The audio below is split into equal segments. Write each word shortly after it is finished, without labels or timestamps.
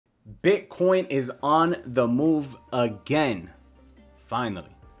Bitcoin is on the move again.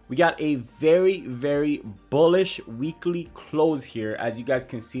 Finally, we got a very bullish weekly close here. As you guys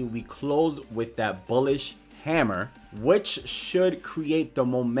can see, we close with that bullish hammer, which should create the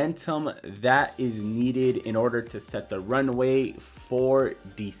momentum that is needed in order to set the runway for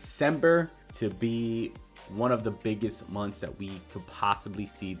December to be one of the biggest months that we could possibly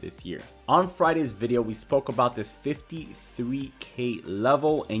see this year. On Friday's video, we spoke about this 53K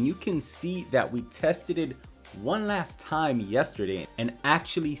level, and you can see that we tested it one last time yesterday and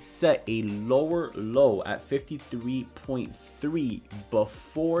actually set a lower low at 53.3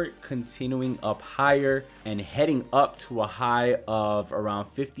 before continuing up higher and heading up to a high of around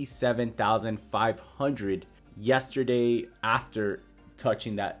 57,500 yesterday after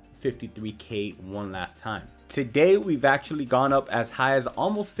touching that 53K one last time. Today we've actually gone up as high as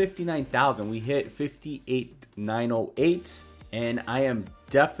almost 59,000. We hit 58,908, and I am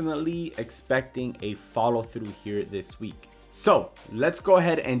definitely expecting a follow through here this week. So let's go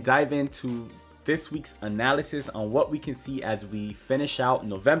ahead and dive into this week's analysis on what we can see as we finish out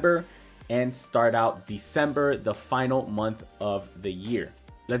November and start out December, the final month of the year.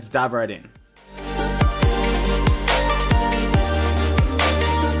 Let's dive right in.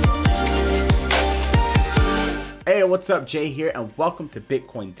 Hey, what's up? Jay here, and welcome to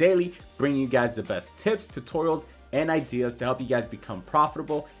Bitcoin Daily, bringing you guys the best tips, tutorials, and ideas to help you guys become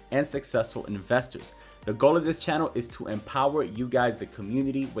profitable and successful investors. The goal of this channel is to empower you guys, the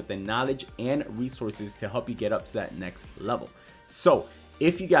community, with the knowledge and resources to help you get up to that next level. So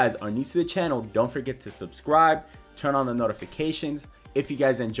if you guys are new to the channel, don't forget to subscribe, turn on the notifications. If you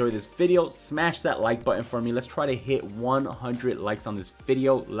guys enjoy this video, smash that like button for me. Let's try to hit 100 likes on this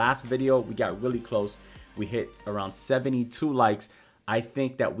video. Last video, we got really close. We hit around 72 likes. I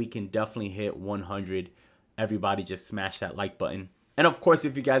think that we can definitely hit 100. Everybody just smash that like button. And of course,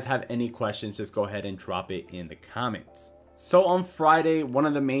 if you guys have any questions, just go ahead and drop it in the comments. So on Friday, one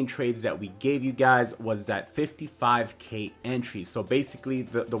of the main trades that we gave you guys was that 55K entry. So basically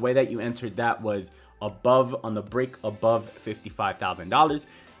the way that you entered that was above, on the break above $55,000.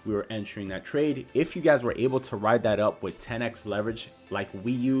 We were entering that trade. If you guys were able to ride that up with 10x leverage like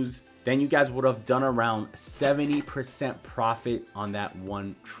we use, then you guys would have done around 70% profit on that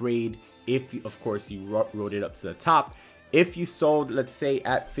one trade. If you, of course, you rode it up to the top. If you sold, let's say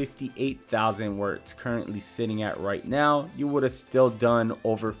at 58,000, where it's currently sitting at right now, you would have still done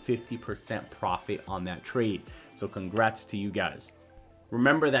over 50% profit on that trade. So congrats to you guys.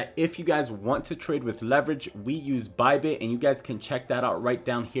 Remember that if you guys want to trade with leverage, we use Bybit, and you guys can check that out right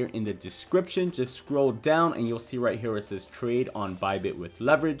down here in the description. Just scroll down and you'll see right here where it says trade on Bybit with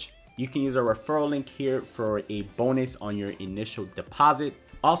leverage. You can use our referral link here for a bonus on your initial deposit.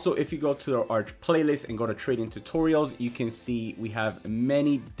 Also, if you go to our playlist and go to trading tutorials, you can see we have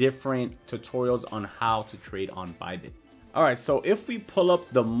many different tutorials on how to trade on Bybit. All right, so if we pull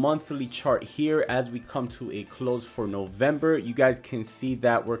up the monthly chart here as we come to a close for November, you guys can see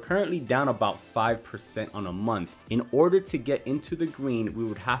that we're currently down about 5% on a month. In order to get into the green, we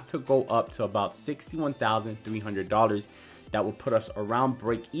would have to go up to about $61,300. That will put us around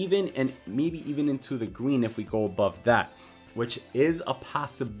break even, and maybe even into the green if we go above that, which is a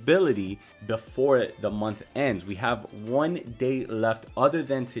possibility before the month ends. We have 1 day left other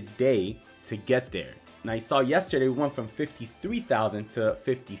than today to get there. Now you saw yesterday we went from 53,000 to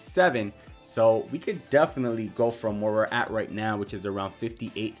 57, so we could definitely go from where we're at right now, which is around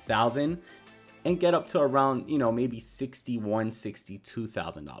 58,000, and get up to around, you know, maybe $61,000,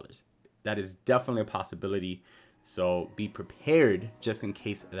 $62,000. That is definitely a possibility. So be prepared just in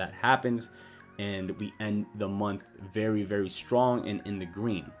case that happens and we end the month very strong and in the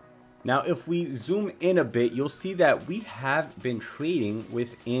green. Now, if we zoom in a bit, you'll see that we have been trading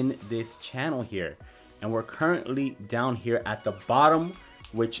within this channel here, and we're currently down here at the bottom,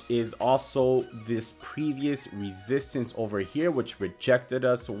 which is also this previous resistance over here, which rejected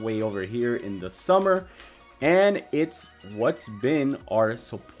us way over here in the summer. And it's what's been our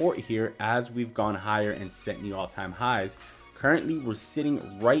support here as we've gone higher and set new all-time highs. Currently, we're sitting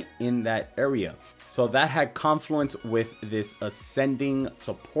right in that area. So that had confluence with this ascending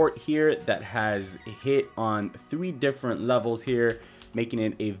support here that has hit on 3 different levels here, making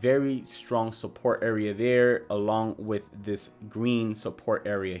it a very strong support area there, along with this green support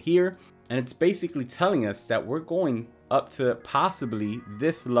area here. And it's basically telling us that we're going up to possibly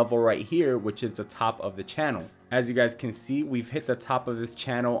this level right here, which is the top of the channel. As you guys can see, we've hit the top of this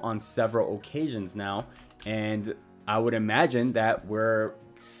channel on several occasions now, and I would imagine that we're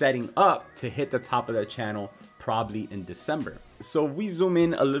setting up to hit the top of the channel probably in December. So if we zoom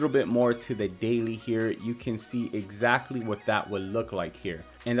in a little bit more to the daily here, you can see exactly what that would look like here.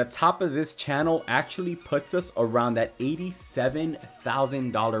 And the top of this channel actually puts us around that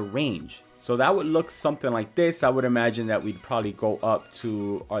 $87,000 range. So that would look something like this. I would imagine that we'd probably go up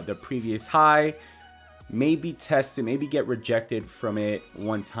to the previous high, maybe test it, maybe get rejected from it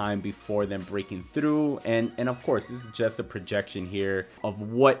one time before then breaking through. And of course, this is just a projection here of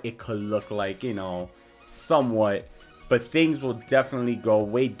what it could look like, you know, somewhat. But things will definitely go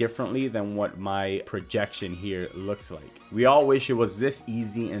way differently than what my projection here looks like. We all wish it was this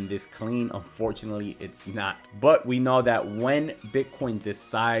easy and this clean. Unfortunately, it's not. But we know that when Bitcoin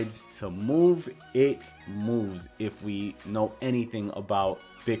decides to move, it moves. If we know anything about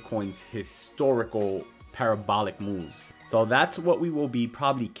Bitcoin's historical parabolic moves. So that's what we will be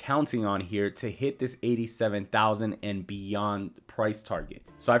probably counting on here to hit this 87,000 and beyond price target.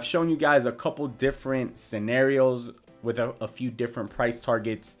 So I've shown you guys a couple different scenarios with a few different price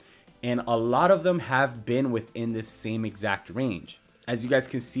targets, and a lot of them have been within the same exact range. As you guys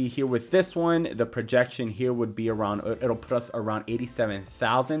can see here with this one, the projection here would be around, it'll put us around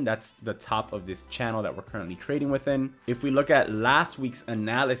 87,000. That's the top of this channel that we're currently trading within. If we look at last week's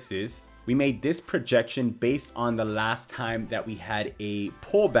analysis, we made this projection based on the last time that we had a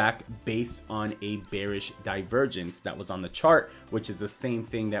pullback based on a bearish divergence that was on the chart, which is the same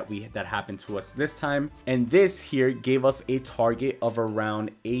thing that happened to us this time. And this here gave us a target of around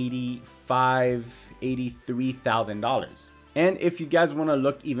 $83,000. And if you guys want to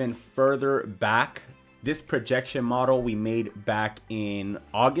look even further back, this projection model we made back in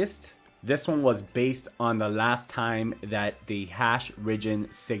August. This one was based on the last time that the hash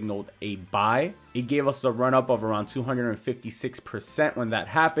region signaled a buy. It gave us a run up of around 256% when that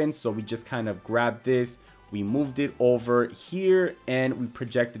happened. So we just kind of grabbed this, we moved it over here, and we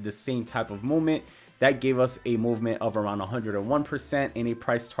projected the same type of movement. That gave us a movement of around 101% and a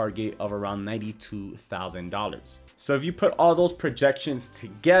price target of around $92,000. So if you put all those projections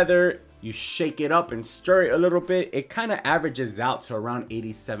together, you shake it up and stir it a little bit, it kind of averages out to around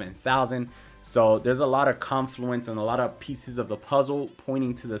 87,000. So there's a lot of confluence and a lot of pieces of the puzzle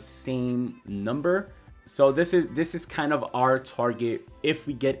pointing to the same number. So this is kind of our target if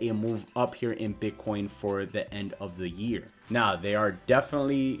we get a move up here in Bitcoin for the end of the year. Now, there are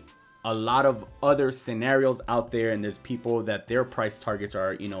definitely a lot of other scenarios out there, and there's people that their price targets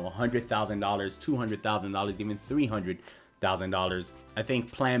are, you know, $100,000, $200,000, even $300,000. I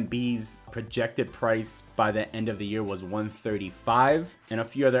think Plan B's projected price by the end of the year was 135, and a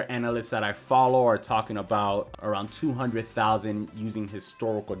few other analysts that I follow are talking about around 200,000 using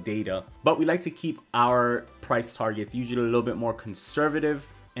historical data. But we like to keep our price targets usually a little bit more conservative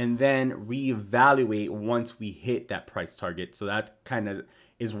and then reevaluate once we hit that price target. So that kind of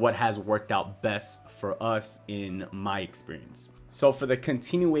is what has worked out best for us in my experience. So for the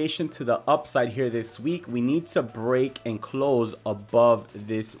continuation to the upside here this week, we need to break and close above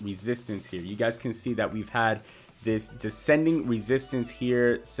this resistance here. You guys can see that we've had this descending resistance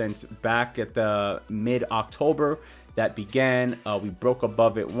here since back at the mid-October that began. We broke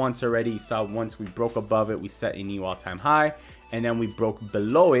above it once already. You saw once we broke above it, we set a new all-time high, and then we broke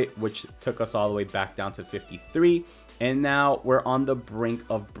below it, which took us all the way back down to 53. And now we're on the brink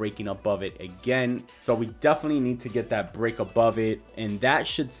of breaking above it again. So we definitely need to get that break above it, and that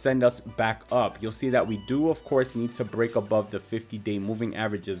should send us back up. You'll see that we do, of course, need to break above the 50-day moving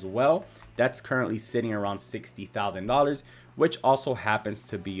average as well. That's currently sitting around $60,000, which also happens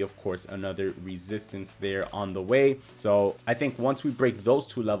to be, of course, another resistance there on the way. So I think once we break those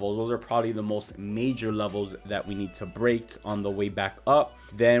two levels, those are probably the most major levels that we need to break on the way back up.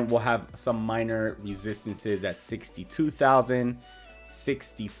 Then we'll have some minor resistances at 62,000,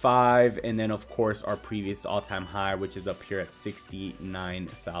 65, and then of course our previous all-time high, which is up here at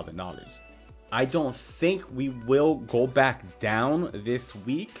 $69,000. I don't think we will go back down this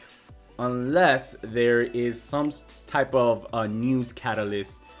week unless there is some type of news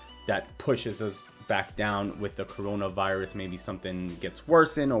catalyst that pushes us back down with the coronavirus. Maybe something gets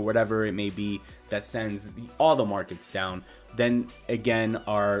worsened or whatever it may be that sends all the markets down. Then again,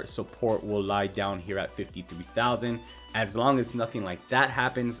 our support will lie down here at 53,000. As long as nothing like that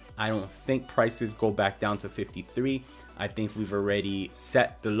happens, I don't think prices go back down to 53. I think we've already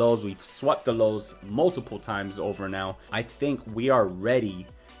set the lows. We've swept the lows multiple times over now. I think we are ready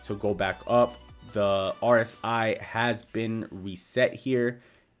to go back up. The RSI has been reset here,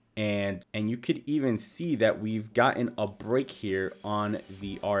 and you could even see that we've gotten a break here on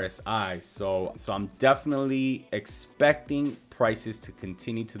the RSI. So I'm definitely expecting prices to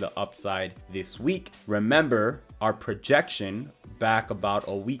continue to the upside this week. Remember, our projection back about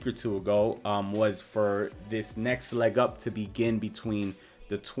a week or two ago was for this next leg up to begin between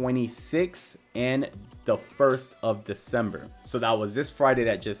the 26th and the 1st of December. So that was this Friday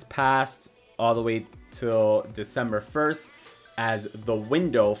that just passed all the way till December 1st as the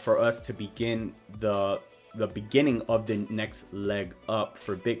window for us to begin the beginning of the next leg up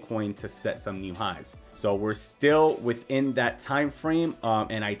for Bitcoin to set some new highs. So we're still within that time frame,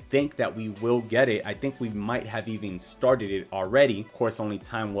 and I think that we will get it. I think we might have even started it already. Of course, only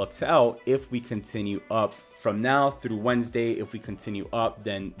time will tell if we continue up from now through Wednesday. If we continue up,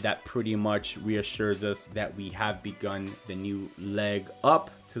 then that pretty much reassures us that we have begun the new leg up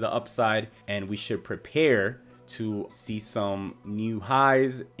to the upside, and we should prepare to see some new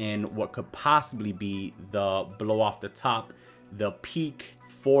highs and what could possibly be the blow off the top, the peak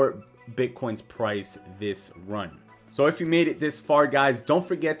for Bitcoin's price this run. So if you made it this far, guys, don't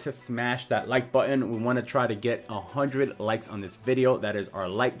forget to smash that like button. We want to try to get 100 likes on this video. That is our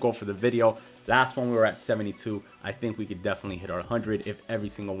like goal for the video. Last one we were at 72. I think we could definitely hit our 100 if every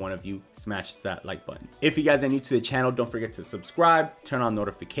single one of you smashed that like button. If you guys are new to the channel, don't forget to subscribe, turn on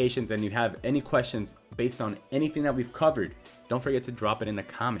notifications, and if you have any questions based on anything that we've covered, don't forget to drop it in the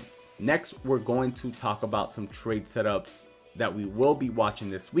comments. Next, we're going to talk about some trade setups that we will be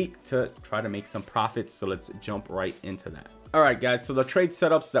watching this week to try to make some profits. So let's jump right into that. All right, guys, so the trade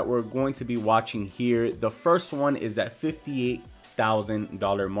setups that we're going to be watching here, the first one is at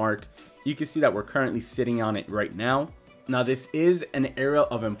 $58,000 mark. You can see that we're currently sitting on it right now. Now, this is an area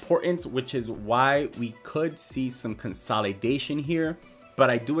of importance, which is why we could see some consolidation here.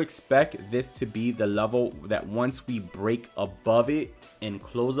 But I do expect this to be the level that once we break above it and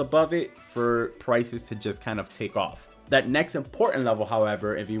close above it, for prices to just kind of take off. That next important level,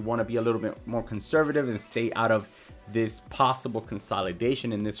 however, if you want to be a little bit more conservative and stay out of this possible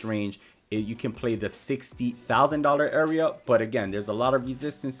consolidation in this range, you can play the $60,000 area. But again, there's a lot of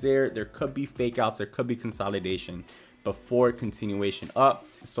resistance there. There could be fake outs, there could be consolidation before continuation up.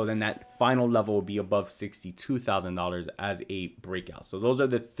 So then that final level will be above $62,000 as a breakout. So those are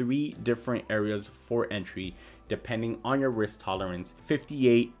the three different areas for entry depending on your risk tolerance: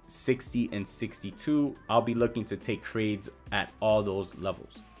 58, 60, and 62. I'll be looking to take trades at all those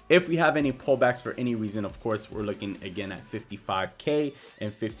levels. If we have any pullbacks for any reason, of course, we're looking again at 55K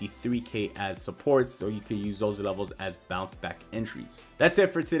and 53K as supports. So you can use those levels as bounce back entries. That's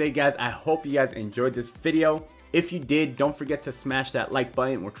it for today, guys. I hope you guys enjoyed this video. If you did, don't forget to smash that like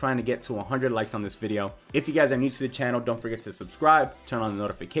button. We're trying to get to 100 likes on this video. If you guys are new to the channel, don't forget to subscribe, turn on the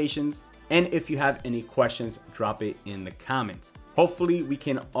notifications. And if you have any questions, drop it in the comments. Hopefully we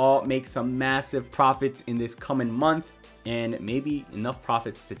can all make some massive profits in this coming month, and maybe enough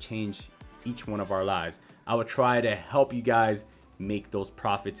profits to change each one of our lives. I will try to help you guys make those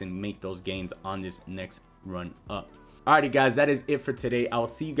profits and make those gains on this next run up. Alrighty, guys, that is it for today. I will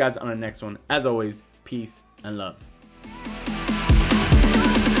see you guys on the next one. As always, peace and love.